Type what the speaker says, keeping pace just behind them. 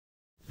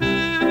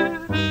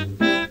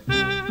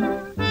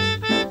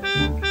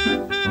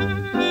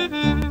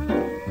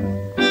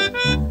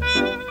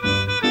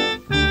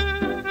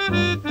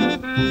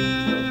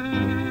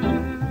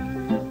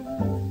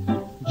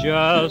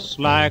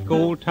like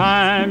old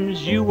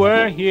times, you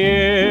were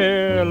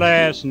here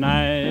last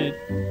night,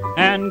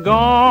 and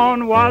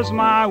gone was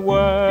my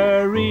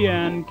worry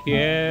and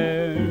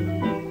care.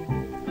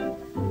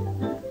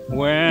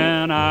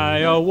 When I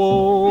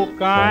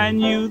awoke, I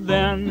knew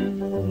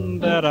then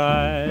that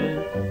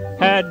I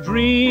had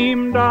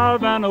dreamed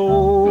of an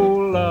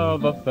old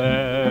love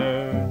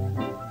affair.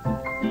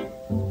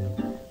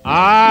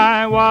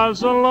 I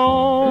was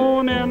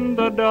alone in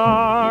the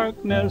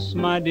darkness,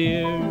 my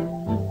dear.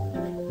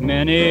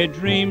 Many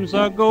dreams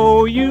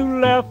ago you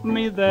left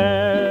me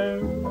there.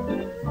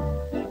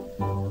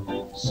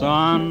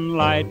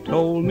 Sunlight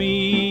told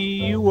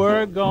me you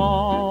were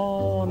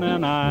gone,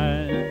 and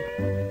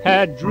I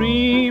had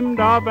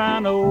dreamed of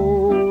an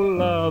old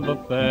love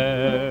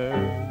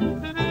affair.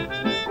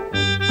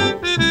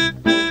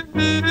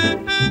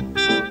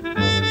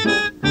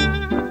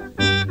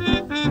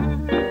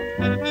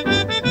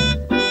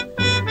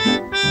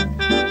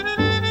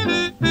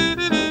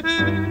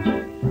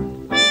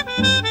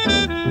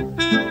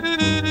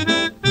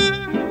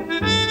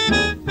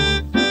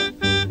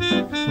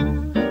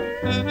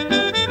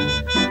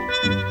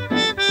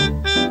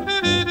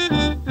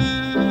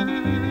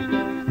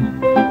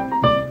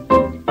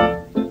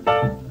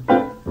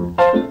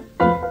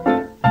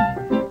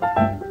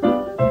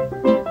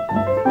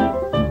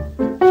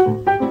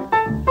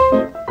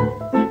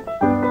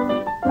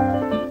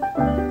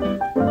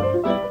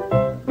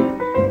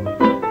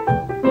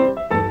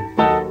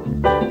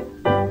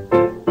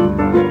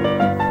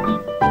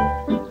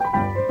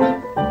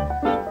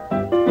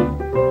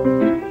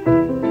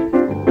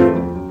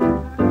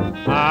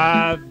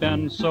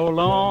 So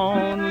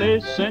lonely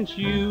since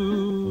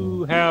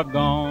you have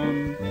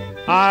gone.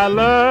 I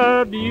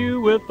loved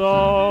you with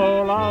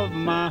all of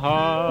my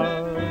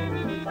heart.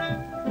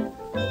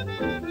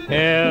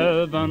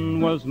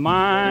 Heaven was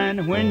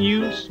mine when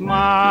you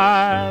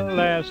smiled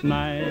last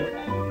night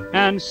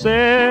and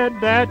said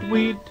that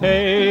we'd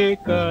take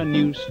a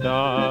new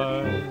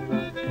start.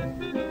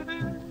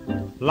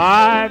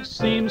 Life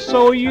seems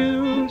so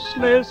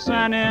useless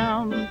and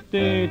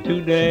empty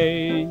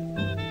today.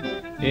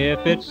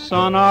 If it's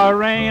sun or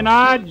rain,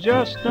 I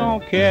just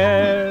don't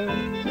care.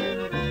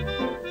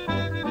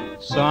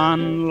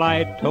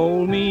 Sunlight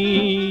told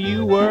me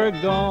you were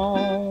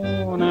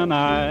gone, and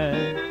I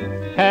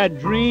had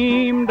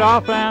dreamed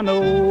of an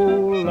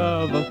old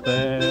love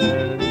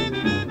affair.